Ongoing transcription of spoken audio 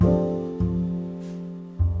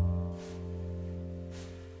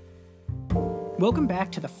Welcome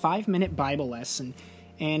back to the 5-Minute Bible Lesson,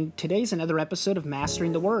 and today's another episode of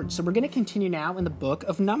Mastering the Word. So we're going to continue now in the book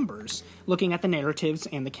of Numbers, looking at the narratives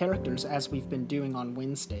and the characters as we've been doing on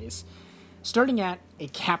Wednesdays. Starting at a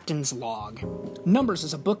captain's log. Numbers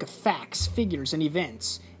is a book of facts, figures, and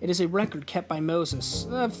events. It is a record kept by Moses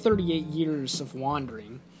of 38 years of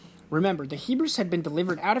wandering. Remember, the Hebrews had been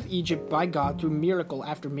delivered out of Egypt by God through miracle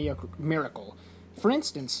after miracle. For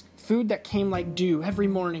instance, food that came like dew every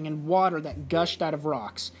morning and water that gushed out of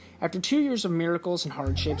rocks. After 2 years of miracles and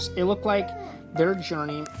hardships, it looked like their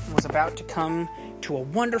journey was about to come to a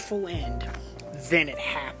wonderful end. Then it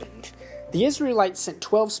happened. The Israelites sent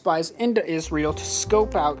 12 spies into Israel to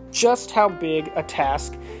scope out just how big a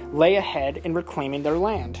task lay ahead in reclaiming their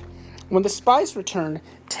land. When the spies returned,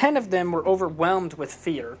 10 of them were overwhelmed with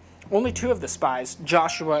fear. Only 2 of the spies,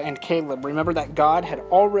 Joshua and Caleb, remembered that God had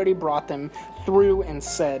already brought them through and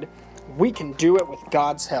said, "We can do it with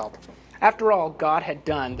God's help." After all God had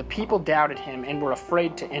done, the people doubted him and were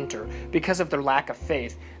afraid to enter because of their lack of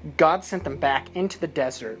faith. God sent them back into the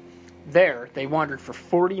desert. There, they wandered for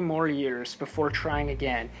 40 more years before trying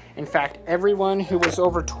again. In fact, everyone who was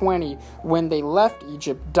over 20 when they left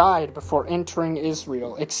Egypt died before entering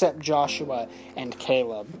Israel, except Joshua and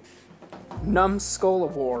Caleb. Numbskull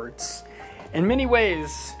Awards. In many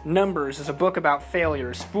ways, Numbers is a book about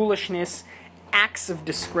failures, foolishness, acts of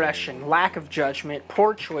discretion, lack of judgment,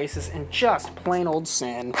 poor choices, and just plain old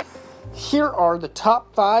sin. Here are the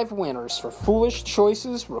top 5 winners for foolish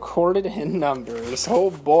choices recorded in Numbers. Oh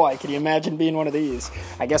boy, can you imagine being one of these?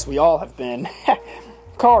 I guess we all have been.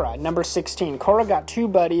 Korah, number 16. Korah got 2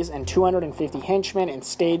 buddies and 250 henchmen and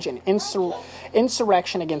staged an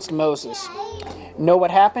insurrection against Moses. Know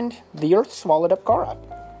what happened? The earth swallowed up Korah.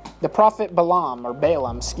 The prophet Balaam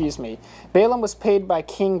was paid by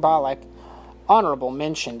King Balak, honorable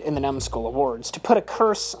mentioned in the Numbskull Awards, to put a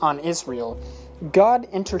curse on Israel. God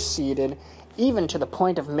interceded, even to the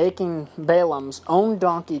point of making Balaam's own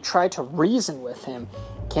donkey try to reason with him.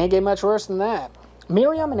 Can't get much worse than that.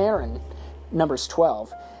 Miriam and Aaron, Numbers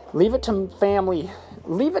 12. Leave it to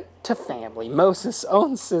family. Moses'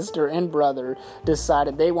 own sister and brother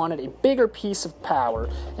decided they wanted a bigger piece of power.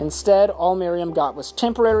 Instead, all Miriam got was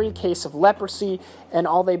temporary case of leprosy, and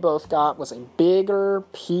all they both got was a bigger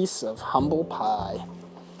piece of humble pie.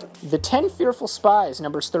 The 10 fearful spies,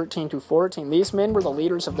 Numbers 13 through 14, these men were the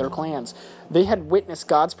leaders of their clans. They had witnessed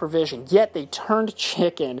God's provision, yet they turned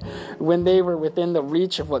chicken when they were within the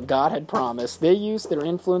reach of what God had promised. They used their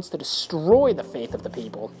influence to destroy the faith of the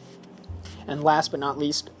people. And last but not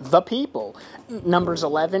least, the people. Numbers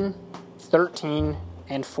 11, 13,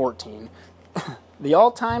 and 14. The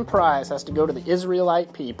all-time prize has to go to the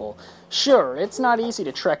Israelite people. Sure, it's not easy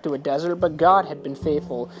to trek to a desert, but God had been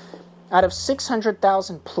faithful. Out of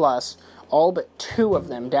 600,000 plus, all but 2 of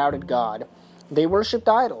them doubted God. They worshipped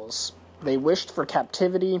idols. They wished for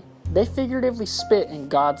captivity. They figuratively spit in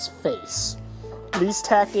God's face. These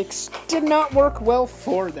tactics did not work well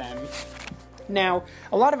for them. Now,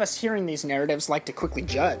 a lot of us hearing these narratives like to quickly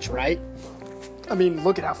judge, right? I mean,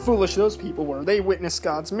 look at how foolish those people were. They witnessed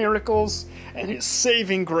God's miracles and His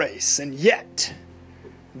saving grace, and yet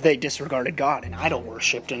they disregarded God and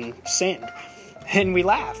idol-worshipped and sinned. And we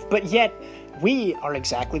laugh, but yet we are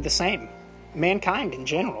exactly the same. Mankind in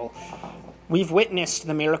general. We've witnessed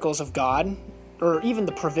the miracles of God, or even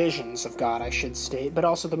the provisions of God, I should state, but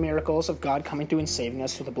also the miracles of God coming through and saving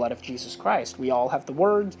us through the blood of Jesus Christ. We all have the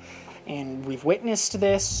Word, and we've witnessed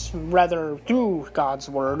this, whether through God's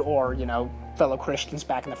Word or, fellow Christians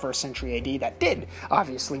back in the 1st century AD that did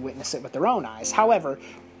obviously witness it with their own eyes. However,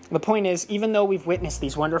 the point is, even though we've witnessed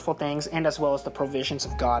these wonderful things, and as well as the provisions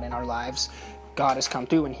of God in our lives, God has come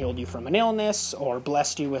through and healed you from an illness or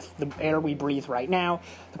blessed you with the air we breathe right now.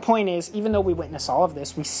 The point is, even though we witness all of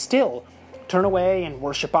this, we still turn away and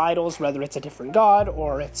worship idols, whether it's a different God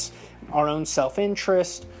or it's our own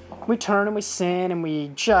self-interest. We turn and we sin and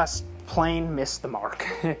we just plain miss the mark.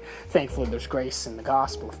 Thankfully, there's grace in the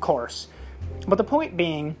gospel, of course. But the point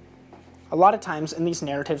being, a lot of times in these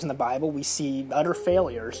narratives in the Bible, we see utter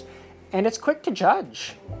failures. And it's quick to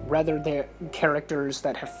judge whether they're characters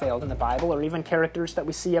that have failed in the Bible or even characters that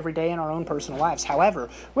we see every day in our own personal lives. However,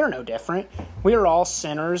 we're no different. We are all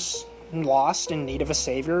sinners, lost, in need of a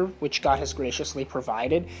Savior, which God has graciously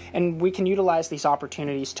provided. And we can utilize these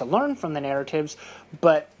opportunities to learn from the narratives,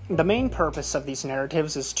 but the main purpose of these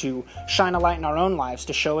narratives is to shine a light in our own lives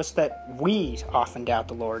to show us that we often doubt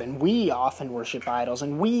the Lord, and we often worship idols,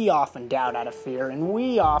 and we often doubt out of fear, and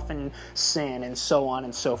we often sin, and so on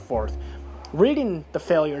and so forth. Reading the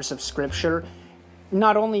failures of Scripture,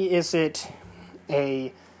 not only is it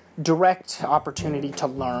a direct opportunity to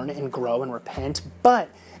learn and grow and repent, but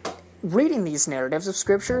reading these narratives of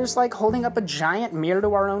Scripture is like holding up a giant mirror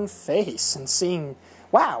to our own face and seeing,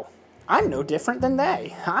 wow, I'm no different than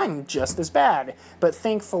they. I'm just as bad. But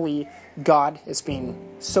thankfully, God is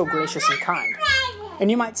being so gracious and kind. And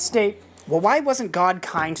you might state, well, why wasn't God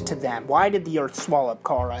kind to them? Why did the earth swallow up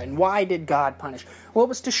Korah? And why did God punish? Well, it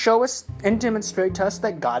was to show us and demonstrate to us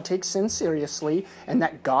that God takes sin seriously and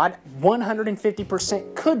that God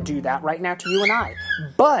 150% could do that right now to you and I.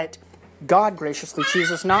 But God graciously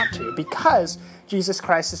chooses not to, because Jesus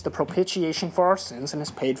Christ is the propitiation for our sins and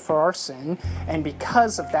has paid for our sin, and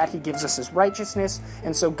because of that he gives us his righteousness,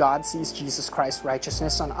 and so God sees Jesus Christ's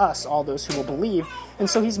righteousness on us, all those who will believe, and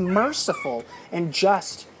so he's merciful and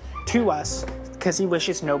just to us because he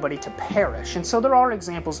wishes nobody to perish. And so there are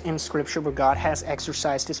examples in Scripture where God has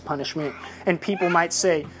exercised his punishment, and people might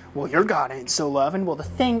say, well, your God ain't so loving. Well, the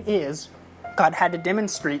thing is, God had to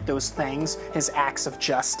demonstrate those things, his acts of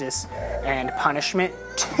justice and punishment,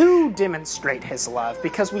 to demonstrate his love,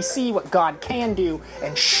 because we see what God can do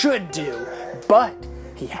and should do, but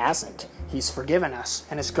he hasn't. He's forgiven us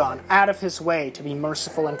and has gone out of his way to be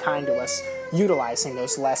merciful and kind to us, utilizing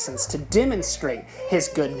those lessons to demonstrate his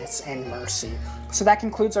goodness and mercy. So that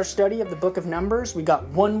concludes our study of the book of Numbers. We got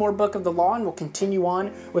one more book of the law, and we'll continue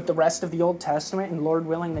on with the rest of the Old Testament and, Lord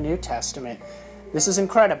willing, the New Testament. This is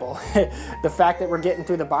incredible. The fact that we're getting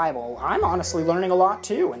through the Bible. I'm honestly learning a lot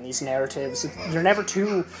too in these narratives. You're never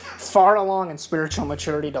too far along in spiritual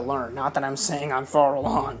maturity to learn. Not that I'm saying I'm far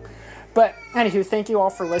along. But anywho, thank you all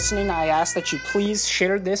for listening. I ask that you please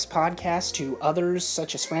share this podcast to others,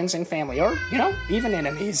 such as friends and family, or, even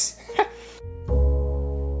enemies.